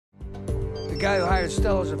guy who hired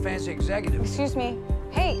Stella is a fancy executive. Excuse me.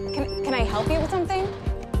 Hey, can I help you with something?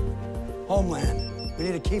 Homeland. We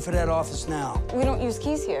need a key for that office now. We don't use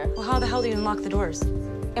keys here. Well, how the hell do you unlock the doors?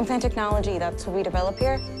 Implant technology, that's what we develop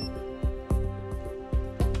here.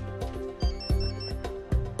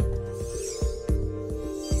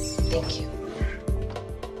 Thank you.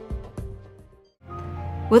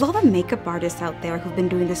 With all the makeup artists out there who've been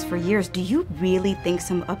doing this for years, do you really think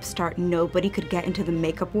some upstart nobody could get into the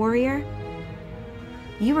makeup warrior?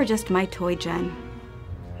 You were just my toy, Jen.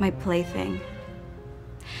 My plaything.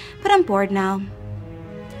 But I'm bored now.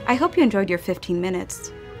 I hope you enjoyed your 15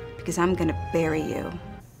 minutes, because I'm gonna bury you.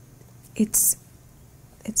 It's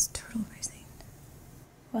turtle racing.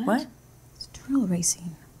 What? It's turtle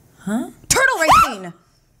racing. Huh? Turtle racing!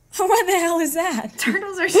 What the hell is that?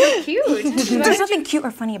 Turtles are so cute. There's nothing cute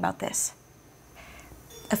or funny about this.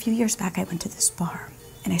 A few years back, I went to this bar,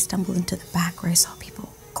 and I stumbled into the back where I saw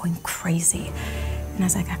people going crazy. And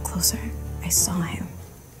as I got closer, I saw him.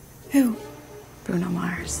 Who? Bruno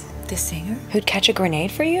Mars. The singer? Who'd catch a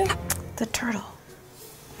grenade for you? The turtle.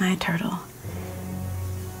 My turtle.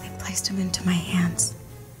 I placed him into my hands,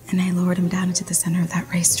 and I lowered him down into the center of that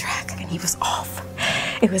racetrack, and he was off.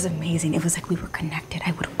 It was amazing. It was like we were connected.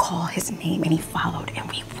 I would call his name, and he followed, and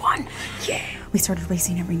we won. Yeah. We started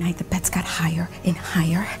racing every night. The bets got higher and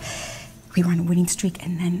higher. We were on a winning streak,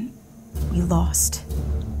 and then we lost.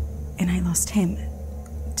 And I lost him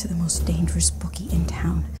to the most dangerous bookie in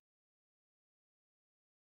town.